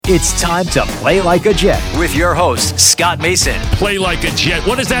It's time to play like a Jet with your host, Scott Mason. Play like a Jet.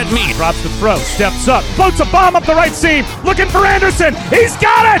 What does that mean? Drops the throw, steps up, floats a bomb up the right seam, looking for Anderson. He's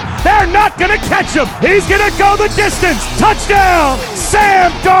got it! They're not going to catch him. He's going to go the distance. Touchdown!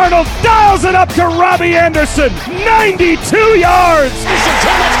 Sam Darnold dials it up to Robbie Anderson. 92 yards! Anderson,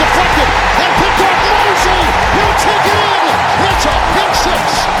 too much deflected, and picked off Mosley. He'll take it in. It's a pick six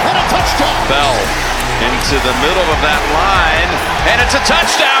and a touchdown. Bell into the middle of that line, and it's a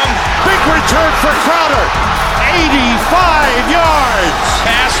touchdown. Big return for Crowder. 85 yards.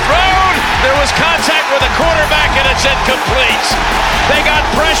 Pass thrown. There was contact with the quarterback, and it's incomplete. They got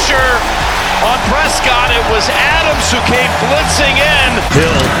pressure on Prescott. It was Adams who came blitzing in.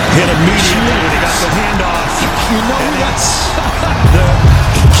 Hill hit immediately when he got the handoff. You know that's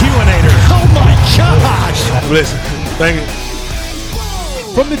The Q-inator. oh my gosh. Listen, thank you.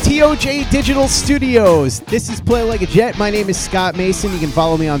 From the TOJ Digital Studios, this is Play Like a Jet. My name is Scott Mason. You can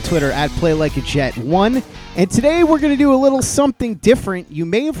follow me on Twitter at PlayLikeAJet1. And today we're going to do a little something different. You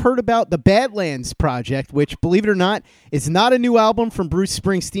may have heard about the Badlands project, which, believe it or not, is not a new album from Bruce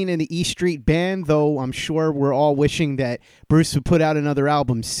Springsteen and the E Street Band, though I'm sure we're all wishing that Bruce would put out another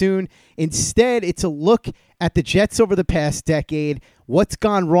album soon. Instead, it's a look at the Jets over the past decade, what's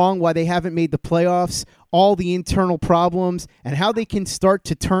gone wrong, why they haven't made the playoffs, all the internal problems, and how they can start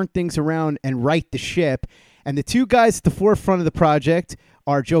to turn things around and right the ship. And the two guys at the forefront of the project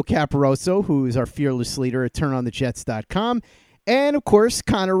are Joe Caporoso, who is our fearless leader at TurnOnTheJets.com, and, of course,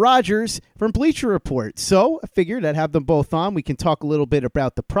 Connor Rogers from Bleacher Report. So I figured I'd have them both on. We can talk a little bit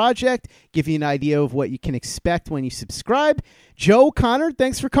about the project, give you an idea of what you can expect when you subscribe. Joe, Connor,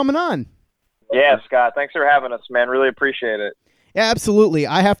 thanks for coming on. Yeah, Scott, thanks for having us, man. Really appreciate it. Yeah, absolutely.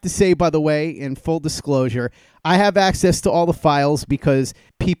 I have to say, by the way, in full disclosure, I have access to all the files because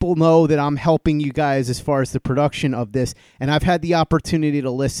people know that I'm helping you guys as far as the production of this, and I've had the opportunity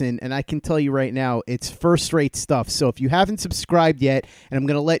to listen, and I can tell you right now, it's first-rate stuff. So if you haven't subscribed yet, and I'm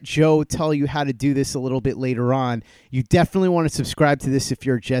going to let Joe tell you how to do this a little bit later on, you definitely want to subscribe to this if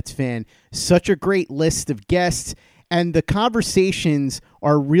you're a Jets fan. Such a great list of guests, and the conversations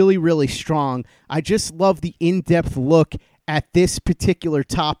are really, really strong. I just love the in-depth look at this particular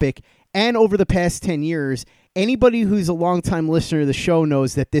topic. And over the past 10 years, anybody who's a longtime listener to the show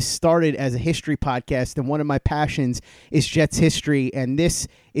knows that this started as a history podcast, and one of my passions is Jets history. And this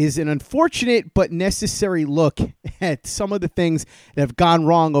is an unfortunate but necessary look at some of the things that have gone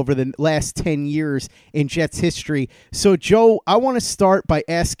wrong over the last 10 years in Jets history. So, Joe, I want to start by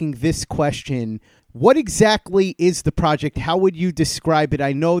asking this question. What exactly is the project? How would you describe it?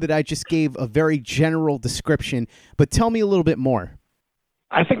 I know that I just gave a very general description, but tell me a little bit more.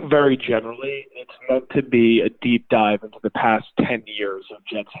 I think very generally, it's meant to be a deep dive into the past 10 years of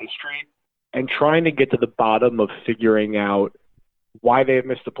Jets history and trying to get to the bottom of figuring out why they've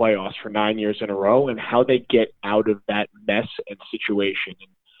missed the playoffs for 9 years in a row and how they get out of that mess and situation.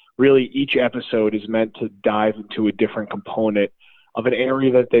 And really, each episode is meant to dive into a different component of an area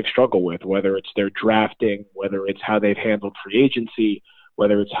that they've struggled with, whether it's their drafting, whether it's how they've handled free agency,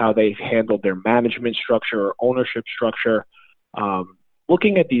 whether it's how they've handled their management structure or ownership structure.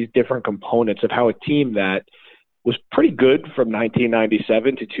 Looking at these different components of how a team that was pretty good from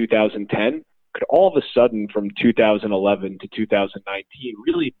 1997 to 2010 could all of a sudden from 2011 to 2019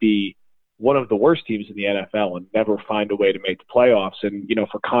 really be one of the worst teams in the NFL and never find a way to make the playoffs. And,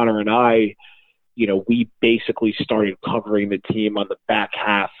 for Connor and I, we basically started covering the team on the back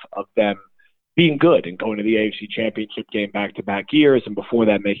half of them being good and going to the AFC Championship game back-to-back years, and before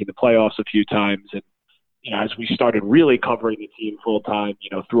that making the playoffs a few times. And, as we started really covering the team full-time,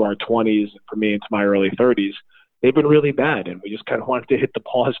 through our 20s and for me into my early 30s, they've been really bad. And we just kind of wanted to hit the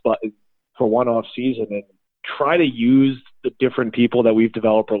pause button for one off season and try to use the different people that we've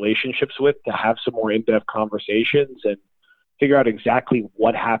developed relationships with to have some more in-depth conversations and figure out exactly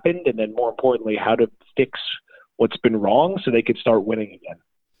what happened, and then more importantly, how to fix what's been wrong so they could start winning again.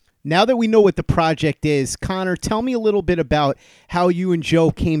 Now that we know what the project is, Connor, tell me a little bbit about how you and Joe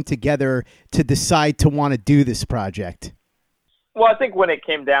came together to decide to want to do this project. Well, I think when it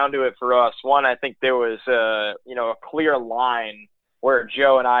came down to it for us, one, I think there was a clear line where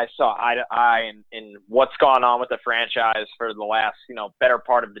Joe and I saw eye to eye in what's gone on with the franchise for the last, better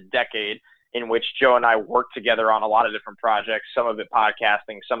part of the decade, in which Joe and I worked together on a lot of different projects, some of it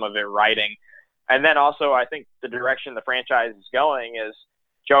podcasting, some of it writing. And then also, I think the direction the franchise is going is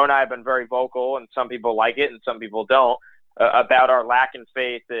Joe and I have been very vocal, and some people like it and some people don't, about our lack in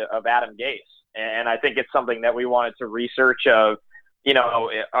faith of Adam Gase. And I think it's something that we wanted to research of,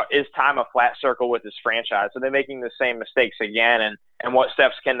 is time a flat circle with this franchise? Are they making the same mistakes again? And what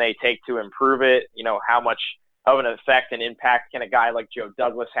steps can they take to improve it? How much of an effect and impact can a guy like Joe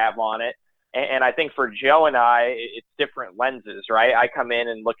Douglas have on it? And I think for Joe and I, it's different lenses, right? I come in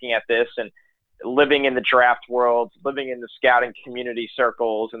and looking at this and living in the draft world, living in the scouting community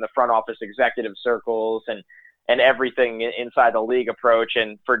circles and the front office executive circles and everything inside the league approach.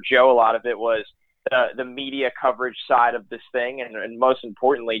 And for Joe, a lot of it was the media coverage side of this thing. And most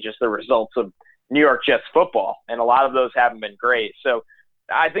importantly, just the results of New York Jets football. And a lot of those haven't been great. So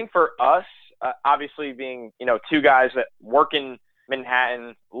I think for us, obviously being, two guys that work in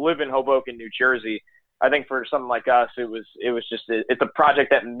Manhattan, live in Hoboken, New Jersey, I think for something like us, it's a project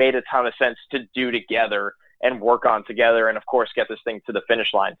that made a ton of sense to do together and work on together. And of course, get this thing to the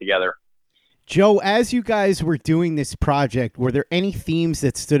finish line together. Joe, as you guys were doing this project, were there any themes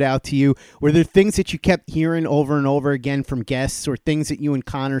that stood out to you? Were there things that you kept hearing over and over again from guests, or things that you and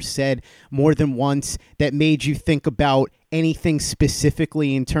Connor said more than once that made you think about anything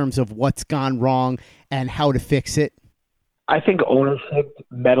specifically in terms of what's gone wrong and how to fix it? I think ownership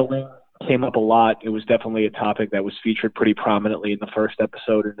meddling came up a lot. It was definitely a topic that was featured pretty prominently in the first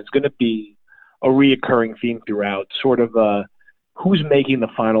episode, and it's going to be a reoccurring theme throughout, sort of who's making the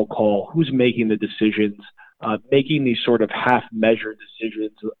final call, who's making the decisions, making these sort of half-measured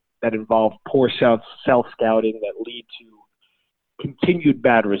decisions that involve poor self-scouting that lead to continued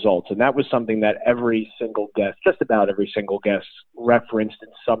bad results. And that was something that every single guest, just about every single guest, referenced in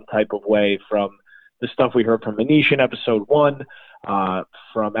some type of way, from the stuff we heard from Manish in episode 1,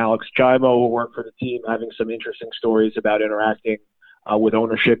 from Alex Jaimo, who worked for the team, having some interesting stories about interacting with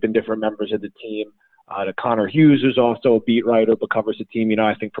ownership and different members of the team, to Connor Hughes, who's also a beat writer but covers the team,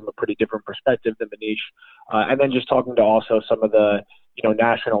 I think from a pretty different perspective than Manish. And then just talking to also some of the,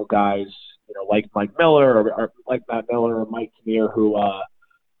 national guys, like Mike Miller or like Matt Miller or Mike Tamir, who,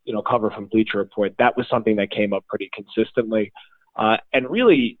 cover from Bleacher Report. That was something that came up pretty consistently. And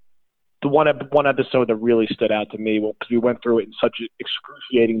really, the one episode that really stood out to me, because we went through it in such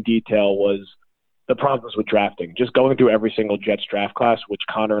excruciating detail, was the problems with drafting. Just going through every single Jets draft class, which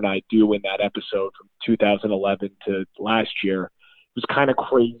Connor and I do in that episode from 2011 to last year. It was kind of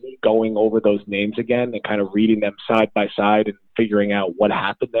crazy going over those names again and kind of reading them side by side and figuring out what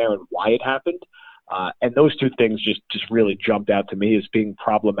happened there and why it happened. And those two things just really jumped out to me as being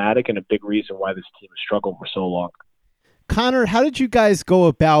problematic and a big reason why this team has struggled for so long. Connor, how did you guys go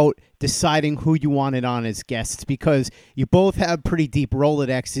about deciding who you wanted on as guests? Because you both have pretty deep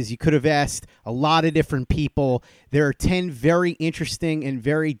Rolodexes. You could have asked a lot of different people. There are 10 very interesting and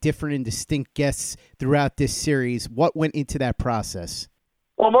very different and distinct guests throughout this series. What went into that process?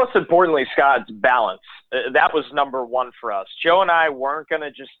 Well, most importantly, Scott, balance. That was number one for us. Joe and I weren't going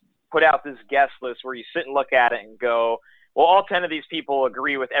to just put out this guest list where you sit and look at it and go, well, all 10 of these people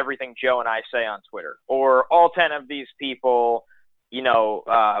agree with everything Joe and I say on Twitter, or all 10 of these people,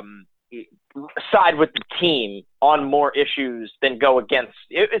 side with the team on more issues than go against.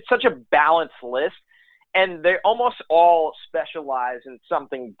 It's such a balanced list, and they almost all specialize in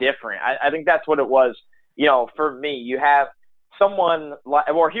something different. I think that's what it was, for me. You have someone like,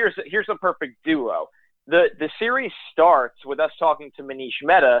 or here's a perfect duo. The series starts with us talking to Manish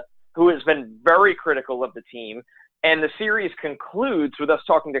Mehta, who has been very critical of the team. And the series concludes with us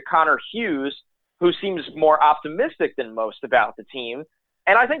talking to Connor Hughes, who seems more optimistic than most about the team.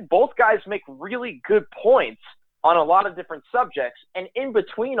 And I think both guys make really good points on a lot of different subjects. And in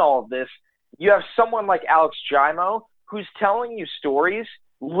between all of this, you have someone like Alex Jaimo, who's telling you stories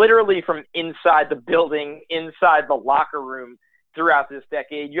literally from inside the building, inside the locker room throughout this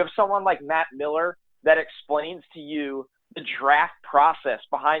decade. You have someone like Matt Miller that explains to you the draft process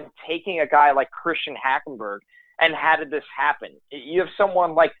behind taking a guy like Christian Hackenberg. And how did this happen? You have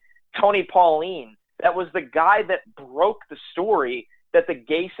someone like Tony Pauline that was the guy that broke the story that the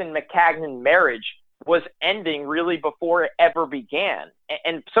Gase and McCagnon marriage was ending really before it ever began.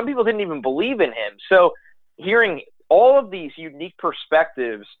 And some people didn't even believe in him. So hearing all of these unique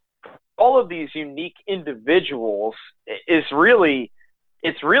perspectives, all of these unique individuals it's really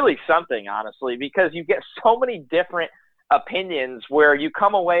something, honestly, because you get so many different opinions where you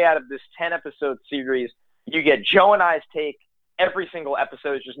come away out of this 10-episode series. You get Joe and I's take every single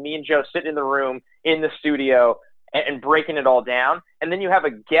episode. It's just me and Joe sitting in the room, in the studio, and breaking it all down. And then you have a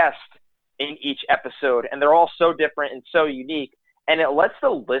guest in each episode, and they're all so different and so unique. And it lets the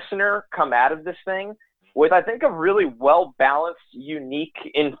listener come out of this thing with, I think, a really well-balanced, unique,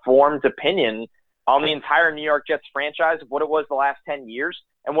 informed opinion on the entire New York Jets franchise, of what it was the last 10 years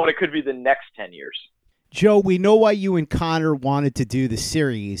and what it could be the next 10 years. Joe, we know why you and Connor wanted to do the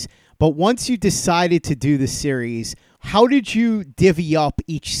series, but once you decided to do the series, how did you divvy up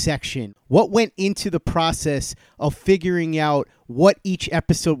each section? What went into the process of figuring out what each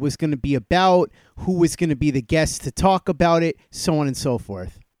episode was going to be about, who was going to be the guest to talk about it, so on and so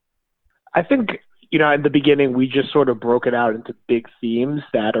forth? I think, in the beginning, we just sort of broke it out into big themes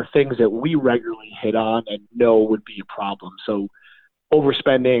that are things that we regularly hit on and know would be a problem. So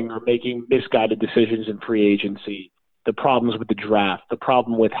overspending or making misguided decisions in free agency, the problems with the draft, the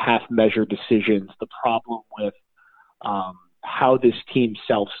problem with half-measure decisions, the problem with how this team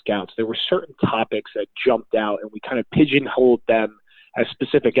self-scouts. There were certain topics that jumped out, and we kind of pigeonholed them as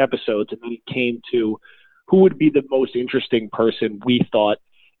specific episodes, and then it came to who would be the most interesting person we thought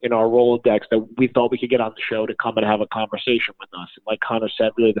in our Rolodex that we thought we could get on the show to come and have a conversation with us. And like Connor said,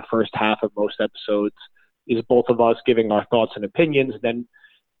 really the first half of most episodes is both of us giving our thoughts and opinions. Then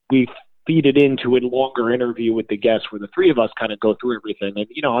we feed it into a longer interview with the guests where the three of us kind of go through everything.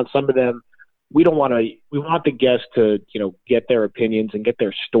 And, on some of them, we want the guests to, get their opinions and get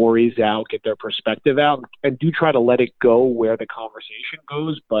their stories out, get their perspective out, and do try to let it go where the conversation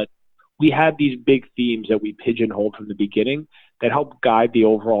goes. But we had these big themes that we pigeonholed from the beginning that helped guide the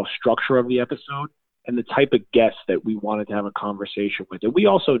overall structure of the episode and the type of guests that we wanted to have a conversation with. And we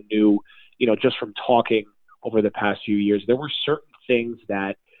also knew, just from talking over the past few years, there were certain things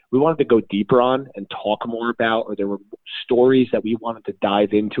that we wanted to go deeper on and talk more about, or there were stories that we wanted to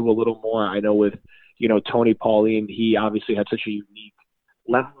dive into a little more. I know with, Tony Pauline, he obviously had such a unique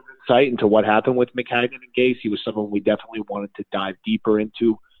level of insight into what happened with McCagnon and Gase. He was someone we definitely wanted to dive deeper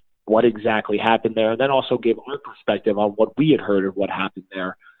into what exactly happened there, and then also give our perspective on what we had heard of what happened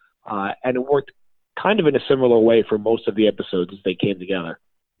there. And it worked kind of in a similar way for most of the episodes as they came together.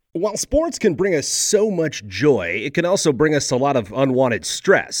 While sports can bring us so much joy, it can also bring us a lot of unwanted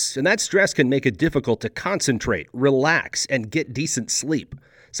stress, and that stress can make it difficult to concentrate, relax, and get decent sleep.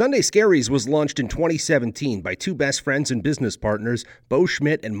 Sunday Scaries was launched in 2017 by two best friends and business partners, Bo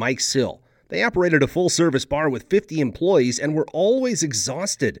Schmidt and Mike Sill. They operated a full-service bar with 50 employees and were always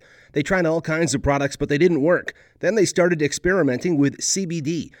exhausted. They tried all kinds of products, but they didn't work. Then they started experimenting with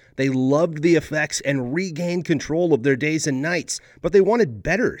CBD. They loved the effects and regained control of their days and nights, but they wanted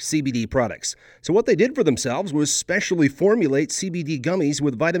better CBD products. So what they did for themselves was specially formulate CBD gummies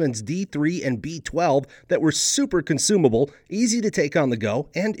with vitamins D3 and B12 that were super consumable, easy to take on the go,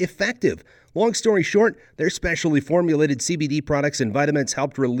 and effective. Long story short, their specially formulated CBD products and vitamins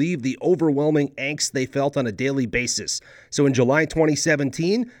helped relieve the overwhelming angst they felt on a daily basis. So in July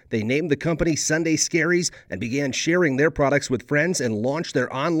 2017, they named the company Sunday Scaries and began sharing their products with friends and launched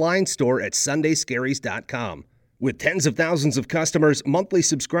their online store at sundayscaries.com. With tens of thousands of customers, monthly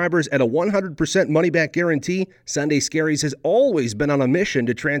subscribers, and a 100% money-back guarantee, Sunday Scaries has always been on a mission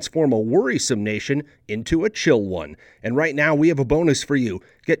to transform a worrisome nation into a chill one. And right now, we have a bonus for you.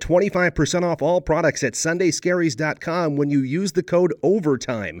 Get 25% off all products at sundayscaries.com when you use the code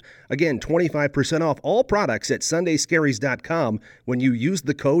OVERTIME. Again, 25% off all products at sundayscaries.com when you use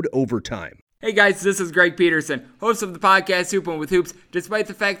the code OVERTIME. Hey guys, this is Greg Peterson, host of the podcast Hoopin' with Hoops. Despite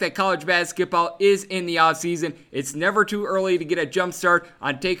the fact that college basketball is in the offseason, it's never too early to get a jump start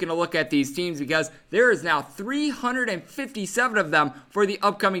on taking a look at these teams because there is now 357 of them for the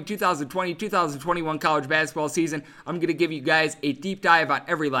upcoming 2020-2021 college basketball season. I'm going to give you guys a deep dive on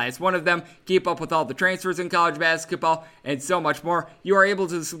every last one of them, keep up with all the transfers in college basketball, and so much more. You are able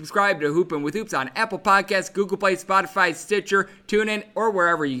to subscribe to Hoopin' with Hoops on Apple Podcasts, Google Play, Spotify, Stitcher, TuneIn, or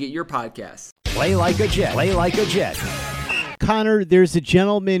wherever you get your podcasts. Play like a Jet. Play like a Jet. Connor, there's a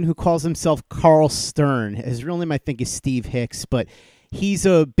gentleman who calls himself Carl Stern. His real name, I think, is Steve Hicks, but he's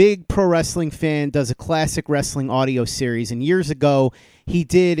a big pro wrestling fan, does a classic wrestling audio series, and years ago, he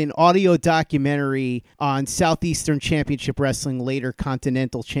did an audio documentary on Southeastern Championship Wrestling, later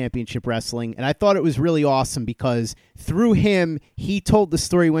Continental Championship Wrestling, and I thought it was really awesome because through him, he told the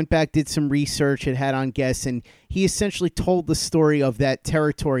story, went back, did some research, and had on guests, and he essentially told the story of that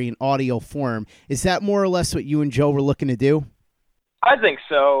territory in audio form. Is that more or less what you and Joe were looking to do? I think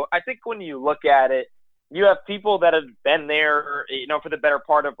so. I think when you look at it, you have people that have been there, for the better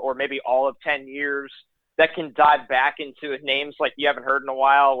part of, or maybe all of 10 years, that can dive back into names like you haven't heard in a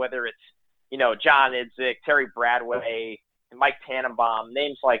while, whether it's, John Idzik, Terry Bradway, Mike Tannenbaum,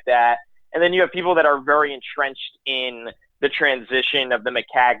 names like that. And then you have people that are very entrenched in the transition of the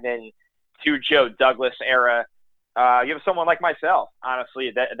McCagnon to Joe Douglas era. You have someone like myself,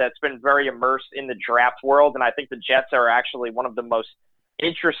 honestly, that's been very immersed in the draft world. And I think the Jets are actually one of the most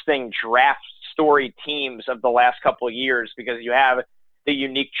interesting draft story teams of the last couple of years because you have the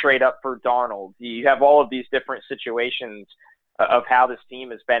unique trade up for Darnold. You have all of these different situations of how this team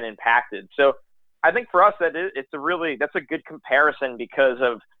has been impacted. So I think for us that's a good comparison because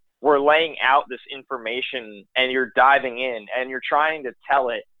of we're laying out this information and you're diving in and you're trying to tell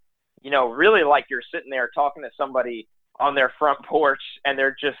it really like you're sitting there talking to somebody on their front porch and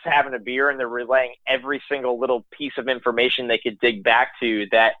they're just having a beer and they're relaying every single little piece of information they could dig back to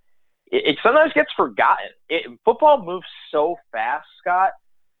that it sometimes gets forgotten. Football moves so fast, Scott,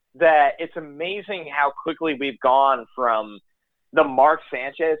 that it's amazing how quickly we've gone from the Mark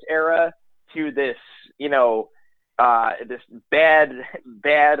Sanchez era to this, this bad,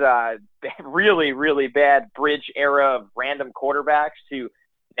 really, really bad bridge era of random quarterbacks to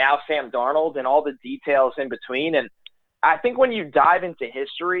now Sam Darnold and all the details in between. And I think when you dive into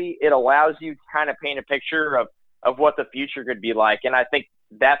history, it allows you to kind of paint a picture of what the future could be like. And I think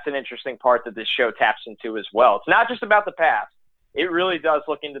that's an interesting part that this show taps into as well. It's not just about the past. It really does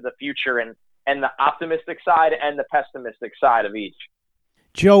look into the future and the optimistic side and the pessimistic side of each.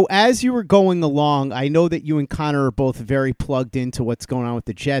 Joe, as you were going along, I know that you and Connor are both very plugged into what's going on with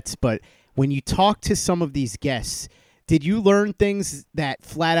the Jets, but when you talk to some of these guests, did you learn things that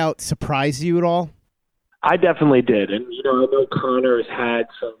flat out surprised you at all? I definitely did. And, I know Connor's had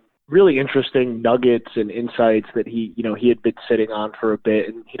some really interesting nuggets and insights that he had been sitting on for a bit,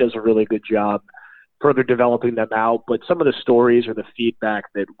 and he does a really good job further developing them out. But some of the stories or the feedback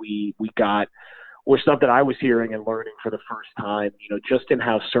that we got were stuff that I was hearing and learning for the first time, just in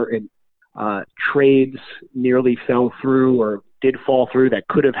how certain trades nearly fell through or did fall through that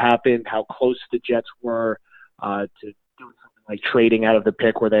could have happened, how close the Jets were to doing something like trading out of the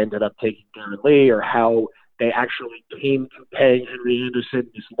pick where they ended up taking Darren Lee, or how they actually came to pay Henry Anderson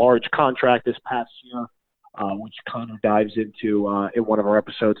this large contract this past year, which Connor dives into in one of our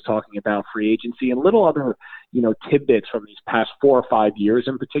episodes talking about free agency and little other, tidbits from these past 4 or 5 years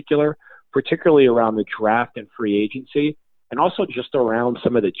in particular, particularly around the draft and free agency, and also just around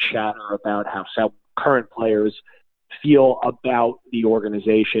some of the chatter about how some current players feel about the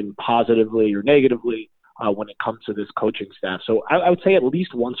organization positively or negatively when it comes to this coaching staff. So I would say at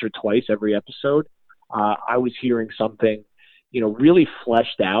least once or twice every episode, I was hearing something, really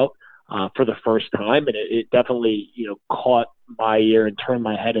fleshed out for the first time. And it definitely, caught my ear and turned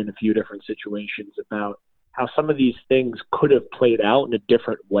my head in a few different situations about how some of these things could have played out in a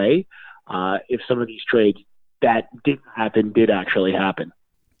different way if some of these trades that didn't happen did actually happen.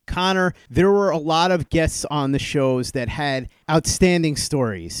 Connor, there were a lot of guests on the shows that had outstanding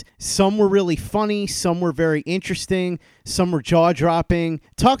stories. Some were really funny, some were very interesting, some were jaw-dropping.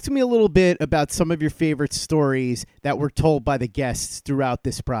 Talk to me a little bit about some of your favorite stories that were told by the guests throughout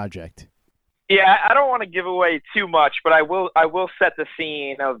this project. Yeah, I don't want to give away too much, but I will set the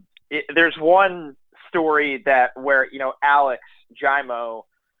scene of it. There's one story where Alex Jimo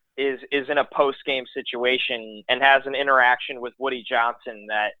is in a post-game situation and has an interaction with Woody Johnson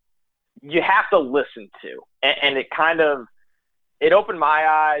that you have to listen to. And it opened my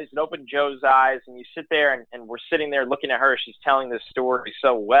eyes, it opened Joe's eyes, and you sit there and we're sitting there looking at her. She's telling this story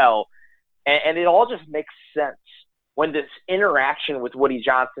so well. And it all just makes sense when this interaction with Woody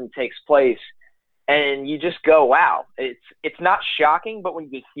Johnson takes place. And you just go, wow, it's not shocking, but when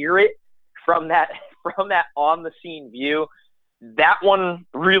you hear it from that on the scene view, that one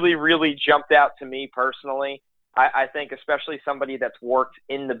really, really jumped out to me personally. I think especially somebody that's worked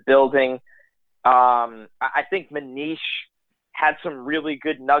in the building. I think Manish had some really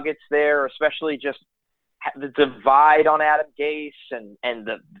good nuggets there, especially just the divide on Adam Gase and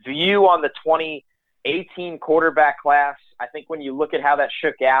the view on the 2018 quarterback class. I think when you look at how that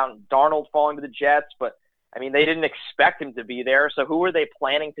shook out, and Darnold falling to the Jets, but I mean, they didn't expect him to be there. So who were they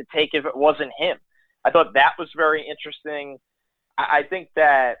planning to take if it wasn't him? I thought that was very interesting. I think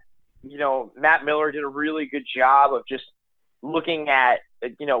that, Matt Miller did a really good job of just looking at,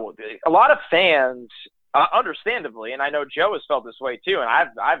 a lot of fans, understandably, and I know Joe has felt this way too, and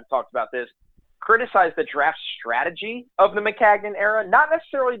I've talked about this, criticize the draft strategy of the Maccagnan era, not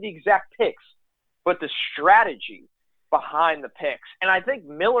necessarily the exact picks, but the strategy behind the picks. And I think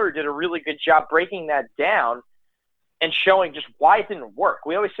Miller did a really good job breaking that down and showing just why it didn't work.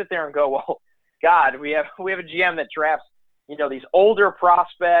 We always sit there and go, well, God, we have a GM that drafts these older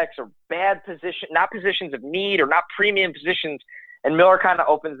prospects or bad position, not positions of need or not premium positions. And Miller kind of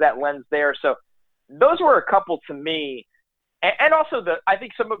opens that lens there. So those were a couple to me. And also I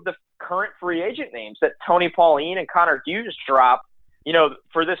think some of the current free agent names that Tony Pauline and Connor Hughes drop,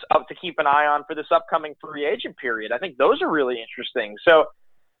 for this up to keep an eye on for this upcoming free agent period. I think those are really interesting. So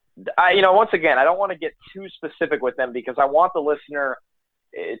once again, I don't want to get too specific with them because I want the listener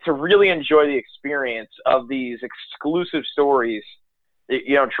to really enjoy the experience of these exclusive stories,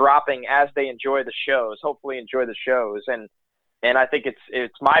 dropping as they enjoy the shows, hopefully enjoy the shows. And I think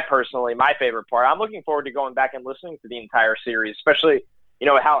it's my favorite part. I'm looking forward to going back and listening to the entire series, especially,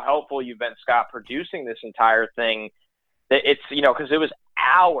 how helpful you've been, Scott, producing this entire thing. It's, because it was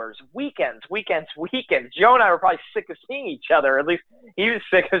hours, weekends. Joe and I were probably sick of seeing each other. At least he was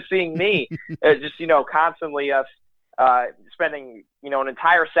sick of seeing me. Just, constantly us spending, an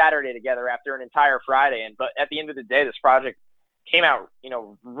entire Saturday together after an entire Friday. But at the end of the day, this project came out,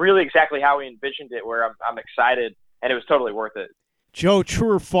 really exactly how we envisioned it, where I'm excited, and it was totally worth it. Joe,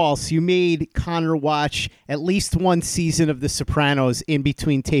 true or false, you made Connor watch at least one season of The Sopranos in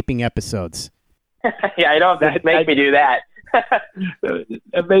between taping episodes. Yeah, you don't have to make me do that.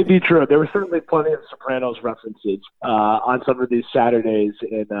 It may be true. There were certainly plenty of Sopranos references on some of these Saturdays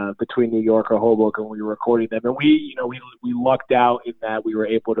in between New York or Hoboken when we were recording them. And we lucked out in that we were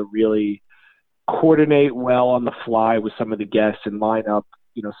able to really coordinate well on the fly with some of the guests and line up,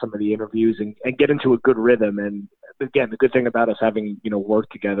 some of the interviews and get into a good rhythm. And again, the good thing about us having,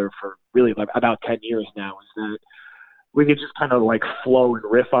 worked together for really like about 10 years now is that we can just kind of like flow and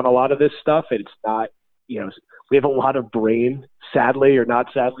riff on a lot of this stuff. And it's not, we have a lot of brain, sadly or not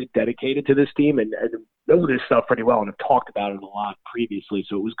sadly, dedicated to this team and know this stuff pretty well and have talked about it a lot previously.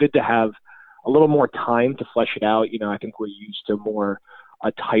 So it was good to have a little more time to flesh it out. I think we're used to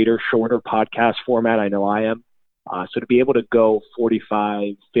a tighter, shorter podcast format. I know I am. So to be able to go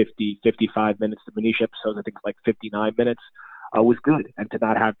 45, 50, 55 minutes, the Manish episodes, I think like 59 minutes, was good. And to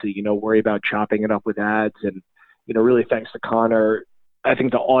not have to, worry about chopping it up with ads. And, really thanks to Connor, I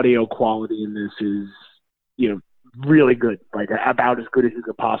think the audio quality in this is, really good, like about as good as you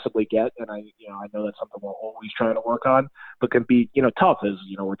could possibly get. And I know that's something we're always trying to work on, but can be, tough as,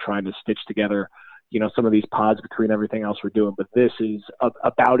 we're trying to stitch together, some of these pods between everything else we're doing. But this is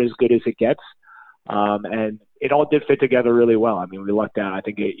about as good as it gets. And it all did fit together really well. I mean, we lucked out. I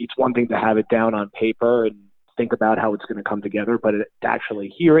think it's one thing to have it down on paper and think about how it's going to come together, but to actually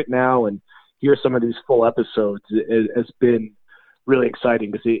hear it now and hear some of these full episodes has been really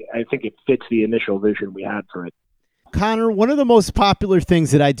exciting because I think it fits the initial vision we had for it. Connor, one of the most popular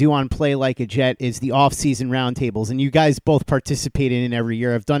things that I do on Play Like a Jet is the off-season roundtables, and you guys both participate in it every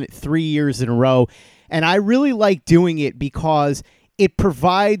year. I've done it 3 years in a row, and I really like doing it because it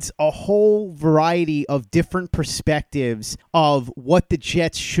provides a whole variety of different perspectives of what the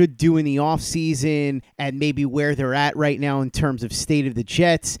Jets should do in the offseason and maybe where they're at right now in terms of state of the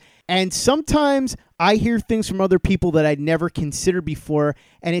Jets. And sometimes I hear things from other people that I'd never considered before,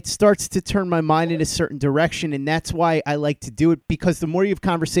 and it starts to turn my mind in a certain direction, and that's why I like to do it, because the more you have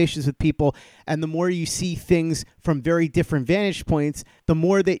conversations with people and the more you see things from very different vantage points, the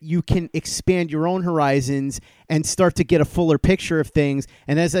more that you can expand your own horizons and start to get a fuller picture of things.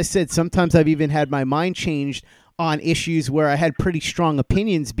 And as I said, sometimes I've even had my mind changed on issues where I had pretty strong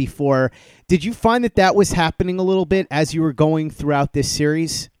opinions before. Did you find that was happening a little bit as you were going throughout this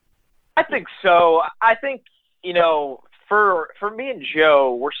series? I think so. I think, for me and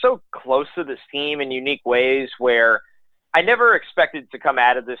Joe, we're so close to this team in unique ways where I never expected to come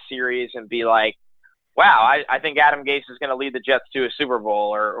out of this series and be like, wow, I think Adam Gase is going to lead the Jets to a Super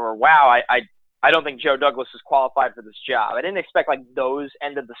Bowl, or wow, I don't think Joe Douglas is qualified for this job. I didn't expect like those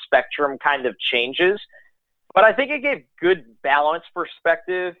end of the spectrum kind of changes, but I think it gave good balanced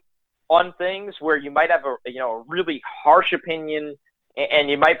perspective on things where you might have a really harsh opinion and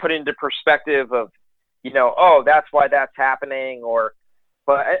you might put it into perspective of, oh, that's why that's happening.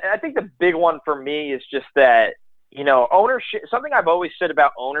 But I think the big one for me is just that, ownership. Something I've always said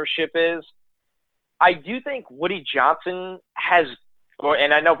about ownership is I do think Woody Johnson has,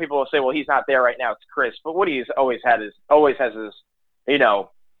 and I know people will say, well, he's not there right now, it's Chris, but Woody always has his,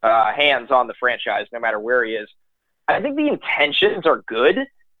 hands on the franchise no matter where he is. I think the intentions are good.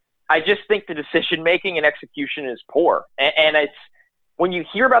 I just think the decision-making and execution is poor. And it's, when you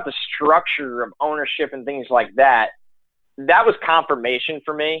hear about the structure of ownership and things like that, that was confirmation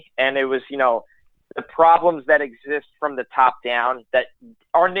for me. And it was, the problems that exist from the top down that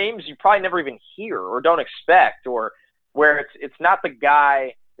are names you probably never even hear or don't expect, or where it's not the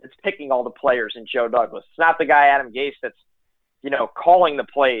guy that's picking all the players in Joe Douglas. It's not the guy, Adam Gase, that's, calling the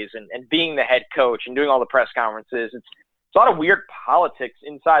plays and being the head coach and doing all the press conferences. It's a lot of weird politics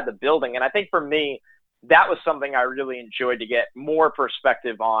inside the building. And I think for me, that was something I really enjoyed to get more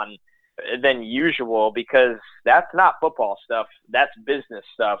perspective on than usual, because that's not football stuff. That's business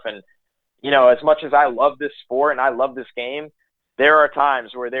stuff. And, as much as I love this sport and I love this game, there are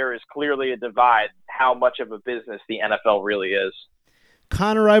times where there is clearly a divide how much of a business the NFL really is.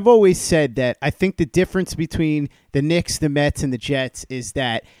 Connor, I've always said that I think the difference between the Knicks, the Mets, and the Jets is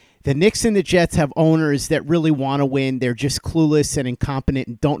that the Knicks and the Jets have owners that really want to win. They're just clueless and incompetent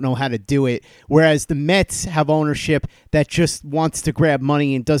and don't know how to do it. Whereas the Mets have ownership that just wants to grab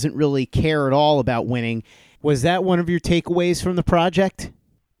money and doesn't really care at all about winning. Was that one of your takeaways from the project?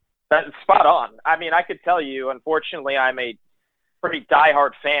 That's spot on. I mean, I could tell you, unfortunately, I'm a pretty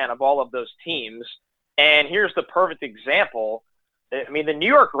diehard fan of all of those teams. And here's the perfect example. I mean, the New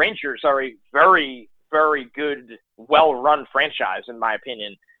York Rangers are a very, very good, well-run franchise, in my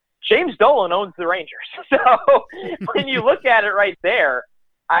opinion. James Dolan owns the Rangers. So when you look at it right there,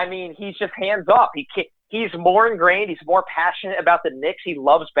 I mean, he's just hands off. He's more ingrained. He's more passionate about the Knicks. He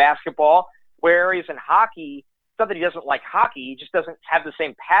loves basketball. Whereas in hockey, it's not that he doesn't like hockey. He just doesn't have the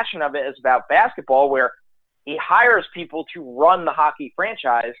same passion of it as about basketball, where he hires people to run the hockey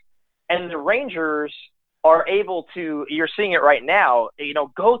franchise. And the Rangers are able to, you're seeing it right now,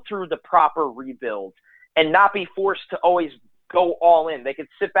 go through the proper rebuild and not be forced to always go all in. They could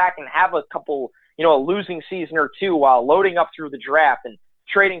sit back and have a couple, a losing season or two while loading up through the draft and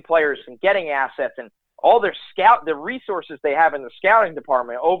trading players and getting assets and all their the resources they have in the scouting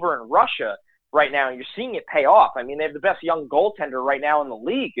department over in Russia right now. You're seeing it pay off. I mean, they have the best young goaltender right now in the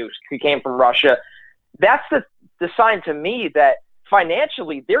league who came from Russia. That's the sign to me that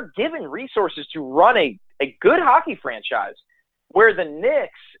financially they're given resources to run a good hockey franchise, where the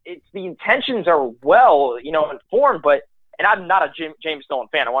Knicks, the intentions are well, informed, and I'm not a James Dolan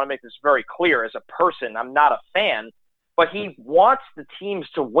fan. I want to make this very clear. As a person, I'm not a fan, but he wants the teams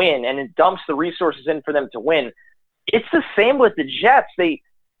to win and it dumps the resources in for them to win. It's the same with the Jets.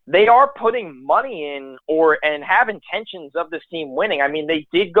 They are putting money in and have intentions of this team winning. I mean, they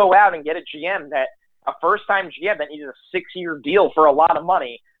did go out and get a first-time GM that needed a 6-year deal for a lot of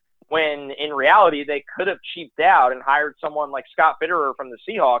money, when in reality they could have cheaped out and hired someone like Scott Fitterer from the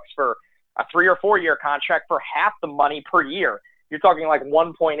Seahawks for a 3 or 4 year contract for half the money per year. You're talking like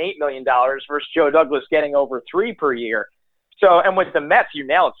 $1.8 million versus Joe Douglas getting over $3 million per year. So, and with the Mets, you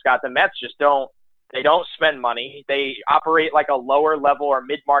nail it, Scott. The Mets just don't spend money. They operate like a lower level or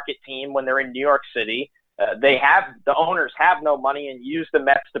mid-market team when they're in New York City. The owners have no money and use the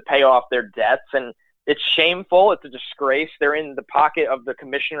Mets to pay off their debts, and it's shameful. It's a disgrace. They're in the pocket of the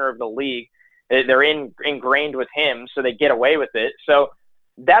commissioner of the league. They're ingrained with him, so they get away with it. So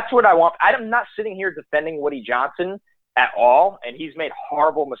that's what I want. I'm not sitting here defending Woody Johnson at all, and he's made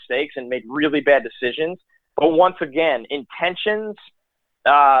horrible mistakes and made really bad decisions. But once again, intentions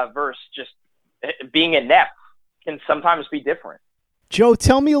versus just being inept can sometimes be different. Joe,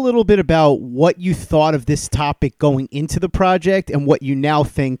 tell me a little bit about what you thought of this topic going into the project and what you now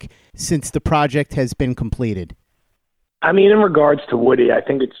think since the project has been completed. I mean, in regards to Woody, I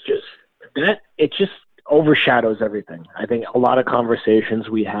think it just overshadows everything. I think a lot of conversations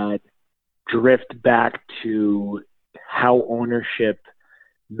we had drift back to how ownership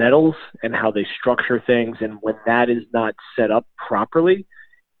meddles and how they structure things. And when that is not set up properly,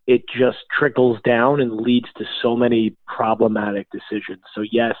 it just trickles down and leads to so many problematic decisions. So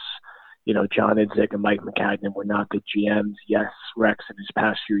yes, John Idzik and Mike Maccagnan were not good GMs. Yes, Rex in his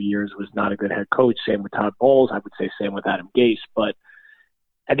past few years was not a good head coach. Same with Todd Bowles. I would say same with Adam Gase. But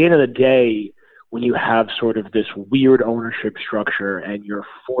at the end of the day, when you have sort of this weird ownership structure and you're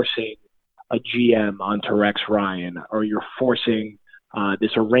forcing a GM onto Rex Ryan, or you're forcing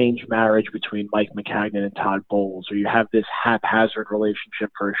this arranged marriage between Mike Maccagnan and Todd Bowles, or you have this haphazard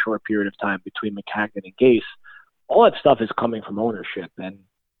relationship for a short period of time between Maccagnan and Gase, all that stuff is coming from ownership. And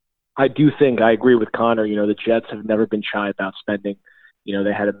I do think, I agree with Connor, the Jets have never been shy about spending.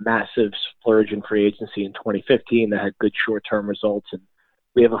 They had a massive splurge in free agency in 2015 that had good short-term results. And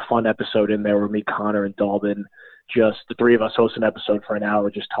we have a fun episode in there where me, Connor, and Dalvin, just the three of us host an episode for an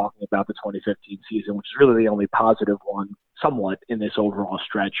hour just talking about the 2015 season, which is really the only positive one somewhat in this overall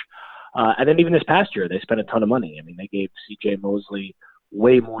stretch. And then even this past year, they spent a ton of money. I mean, they gave C.J. Mosley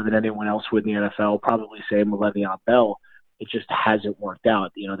way more than anyone else would in the NFL, probably same with Le'Veon Bell. It just hasn't worked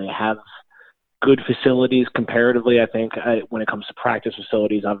out. They have good facilities comparatively, I think, when it comes to practice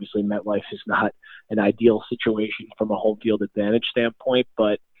facilities. Obviously, MetLife is not an ideal situation from a home field advantage standpoint,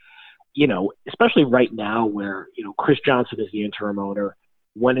 but especially right now where, Chris Johnson is the interim owner.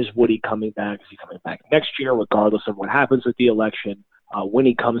 When is Woody coming back? Is he coming back next year, regardless of what happens with the election? When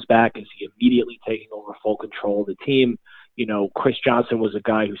he comes back, is he immediately taking over full control of the team? Chris Johnson was a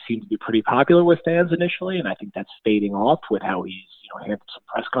guy who seemed to be pretty popular with fans initially, and I think that's fading off with how he's, handled some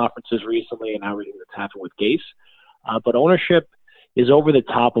press conferences recently and everything that's happened with Gase. But ownership is over the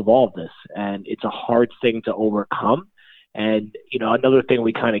top of all of this, and it's a hard thing to overcome. And, another thing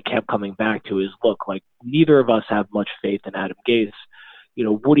we kind of kept coming back to is, look, like, neither of us have much faith in Adam Gase.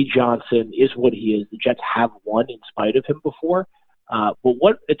 Woody Johnson is what he is. The Jets have won in spite of him before. But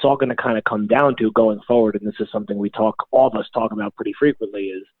what it's all going to kind of come down to going forward, and this is something all of us talk about pretty frequently,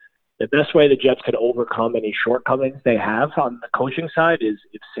 is the best way the Jets could overcome any shortcomings they have on the coaching side is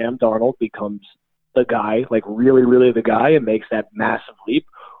if Sam Darnold becomes the guy, like really, really the guy, and makes that massive leap,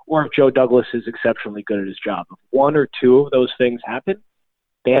 or if Joe Douglas is exceptionally good at his job. If one or two of those things happen,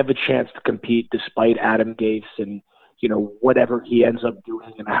 they have a chance to compete despite Adam Gase and, whatever he ends up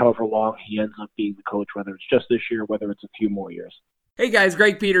doing and however long he ends up being the coach, whether it's just this year, whether it's a few more years. Hey guys,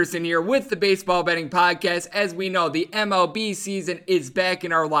 Greg Peterson here with the Baseball Betting Podcast. As we know, the MLB season is back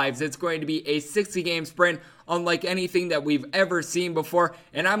in our lives. It's going to be a 60-game sprint unlike anything that we've ever seen before,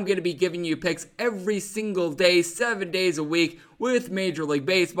 and I'm going to be giving you picks every single day, 7 days a week with Major League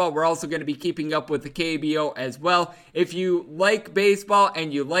Baseball. We're also going to be keeping up with the KBO as well. If you like baseball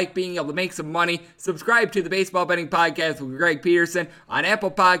and you like being able to make some money, subscribe to the Baseball Betting Podcast with Greg Peterson on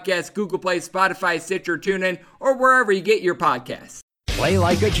Apple Podcasts, Google Play, Spotify, Stitcher, TuneIn, or wherever you get your podcasts. Play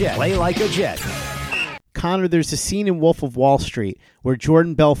like a Jet. Play like a Jet. Connor, there's a scene in Wolf of Wall Street where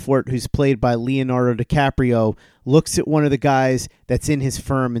Jordan Belfort, who's played by Leonardo DiCaprio, looks at one of the guys that's in his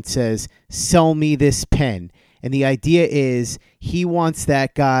firm and says, "Sell me this pen." And the idea is he wants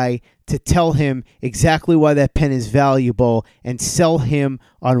that guy to tell him exactly why that pen is valuable and sell him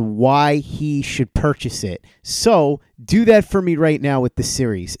on why he should purchase it. So do that for me right now with the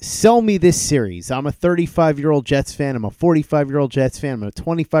series. Sell me this series. I'm a 35-year-old Jets fan. I'm a 45-year-old Jets fan. I'm a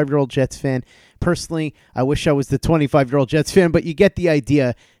 25-year-old Jets fan. Personally, I wish I was the 25-year-old Jets fan, but you get the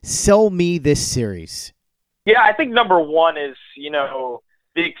idea. Sell me this series. Yeah, I think number one is,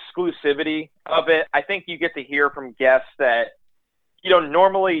 the exclusivity of it. I think you get to hear from guests that,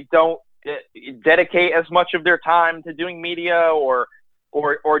 normally don't dedicate as much of their time to doing media or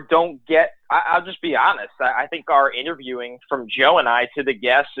don't get, I'll just be honest. I think our interviewing from Joe and I to the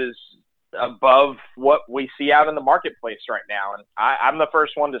guests is above what we see out in the marketplace right now. And I'm the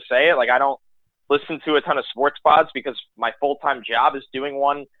first one to say it. Like, I don't listen to a ton of sports pods because my full-time job is doing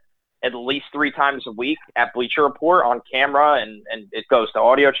one at least 3 times a week at Bleacher Report on camera, and it goes to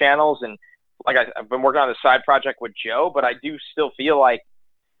audio channels. And like I've been working on a side project with Joe, but I do still feel like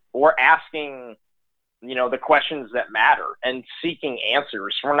we're asking, the questions that matter and seeking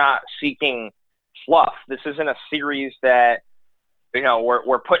answers. We're not seeking fluff. This isn't a series that,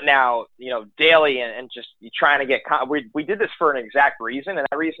 we're putting out, daily and just trying to get, we did this for an exact reason. And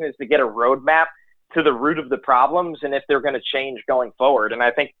that reason is to get a roadmap to the root of the problems and if they're going to change going forward. And I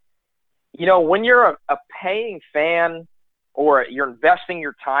think, when you're a paying fan or you're investing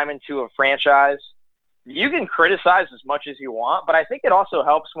your time into a franchise, you can criticize as much as you want, but I think it also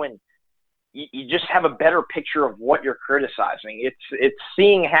helps when you just have a better picture of what you're criticizing. It's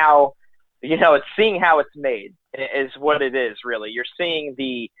seeing how, it's made is what it is, really. You're seeing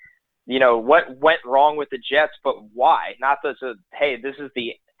what went wrong with the Jets, but why? Not hey,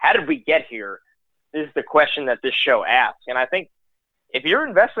 how did we get here? This is the question that this show asks. And I think if you're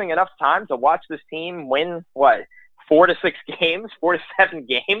investing enough time to watch this team win, 4 to 6 games, 4 to 7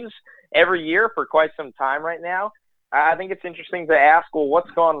 games every year for quite some time right now, I think it's interesting to ask, well,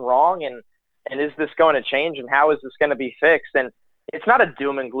 what's gone wrong and is this going to change and how is this going to be fixed? And it's not a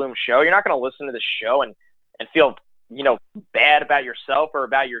doom and gloom show. You're not going to listen to the show and feel, bad about yourself or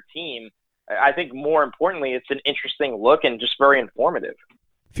about your team. I think more importantly, it's an interesting look and just very informative.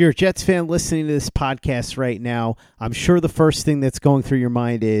 If you're a Jets fan listening to this podcast right now, I'm sure the first thing that's going through your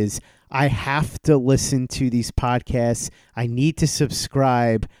mind is, I have to listen to these podcasts. I need to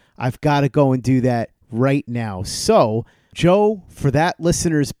subscribe. I've got to go and do that right now. So, Joe, for that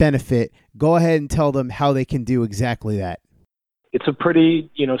listener's benefit, go ahead and tell them how they can do exactly that. It's a pretty,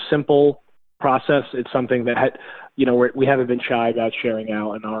 simple process. It's something that, we haven't been shy about sharing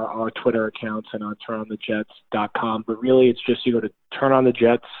out in our Twitter accounts and on turnonthejets.com. But really, it's just you go to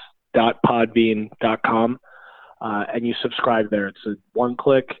turnonthejets.podbean.com and you subscribe there. It's a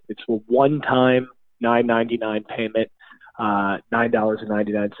one-click. It's a one-time $9.99 payment,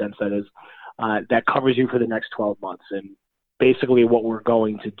 $9.99 that is. That covers you for the next 12 months. And basically what we're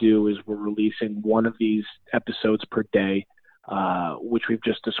going to do is we're releasing one of these episodes per day, which we've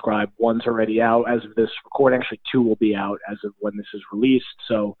just described. One's already out as of this recording. Actually, 2 will be out as of when this is released.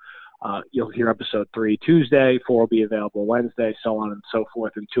 So you'll hear episode 3 Tuesday, 4 will be available Wednesday, so on and so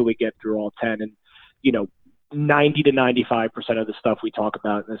forth until we get through all 10. And, 90 to 95% of the stuff we talk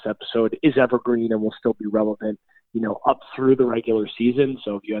about in this episode is evergreen and will still be relevant, up through the regular season.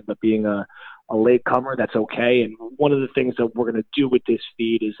 So if you end up being a late comer, that's okay. And one of the things that we're going to do with this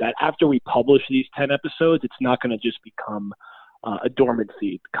feed is that after we publish these 10 episodes, it's not going to just become a dormant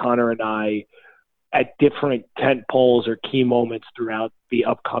feed. Connor and I, at different tent poles or key moments throughout the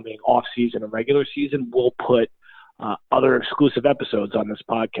upcoming off season and regular season, we'll put other exclusive episodes on this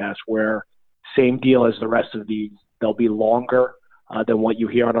podcast where same deal as the rest of these. They'll be longer than what you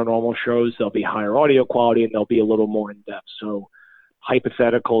hear on our normal shows. They'll be higher audio quality and they'll be a little more in depth. So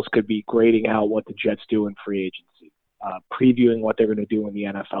hypotheticals could be grading out what the Jets do in free agency. previewing what they're going to do in the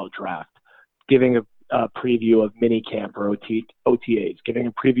NFL draft, giving a preview of mini camp or OTAs, giving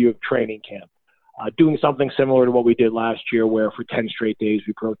a preview of training camp, doing something similar to what we did last year where for 10 straight days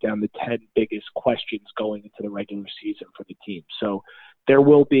we broke down the 10 biggest questions going into the regular season for the team. So there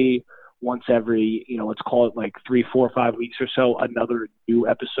will be once every, let's call it like 3, 4, 5 weeks or so, another new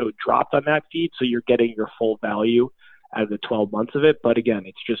episode dropped on that feed. So you're getting your full value out of the 12 months of it. But again,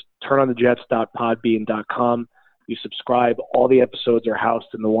 it's just turnonthejets.podbean.com. You subscribe. All the episodes are housed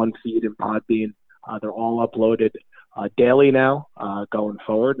in the one feed in Podbean. They're all uploaded daily now going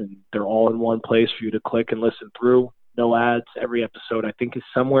forward, and they're all in one place for you to click and listen through. No ads. Every episode, I think, is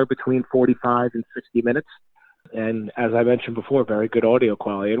somewhere between 45 and 60 minutes. And as I mentioned before, very good audio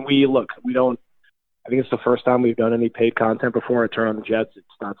quality. And I think it's the first time we've done any paid content before at Turn on the Jets. It's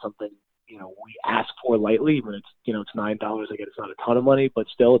not something, we ask for lightly, but it's $9. I get it's not a ton of money, but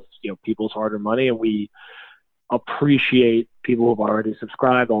still it's, people's hard-earned money. And we appreciate people who've already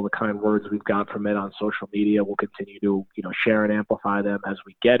subscribed, all the kind words we've got from it on social media. We'll continue to, share and amplify them as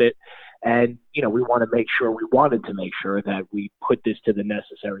we get it. And, we wanted to make sure that we put this to the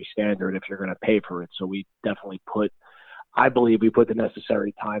necessary standard if you're going to pay for it. So we definitely I believe we put the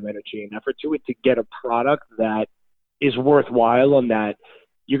necessary time, energy, and effort to it to get a product that is worthwhile and that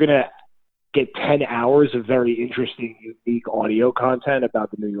you're going to get 10 hours of very interesting, unique audio content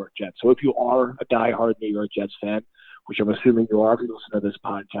about the New York Jets. So if you are a diehard New York Jets fan, which I'm assuming you are if you listen to this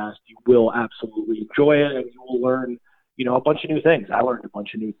podcast, you will absolutely enjoy it and you will learn, a bunch of new things. I learned a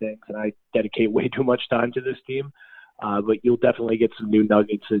bunch of new things and I dedicate way too much time to this team. But you'll definitely get some new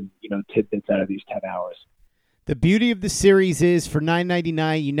nuggets and, tidbits out of these 10 hours. The beauty of the series is for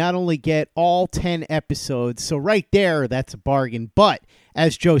 $9.99, you not only get all 10 episodes, so right there, that's a bargain. But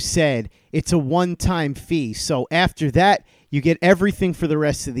as Joe said, it's a one-time fee. So after that, you get everything for the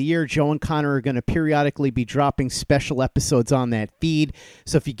rest of the year. Joe and Connor are going to periodically be dropping special episodes on that feed.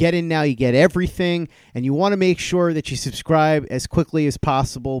 So if you get in now, you get everything. And you want to make sure that you subscribe as quickly as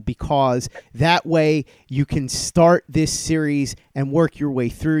possible because that way you can start this series and work your way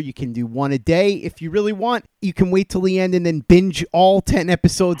through. You can do one a day if you really want. You can wait till the end and then binge all 10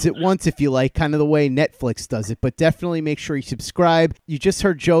 episodes at once if you like, kind of the way Netflix does it. But definitely make sure you subscribe. You just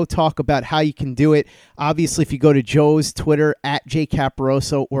heard Joe talk about how you can do it. Obviously, if you go to Joe's Twitter, at J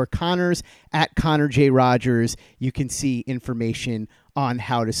Caporoso or Connor's at Connor J Rogers, you can see information on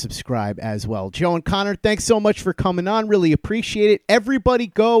how to subscribe as well. Joe and Connor, thanks so much for coming on. Really appreciate it. Everybody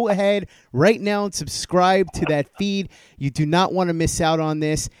go ahead right now and subscribe to that feed. You do not want to miss out on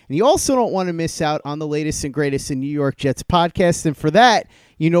this. And you also don't want to miss out on the latest and greatest in New York Jets podcast. And for that,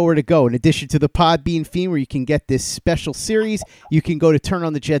 you know where to go. In addition to the Podbean feed where you can get this special series, you can go to Turn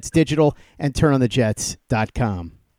on the Jets Digital and turnonthejets.com.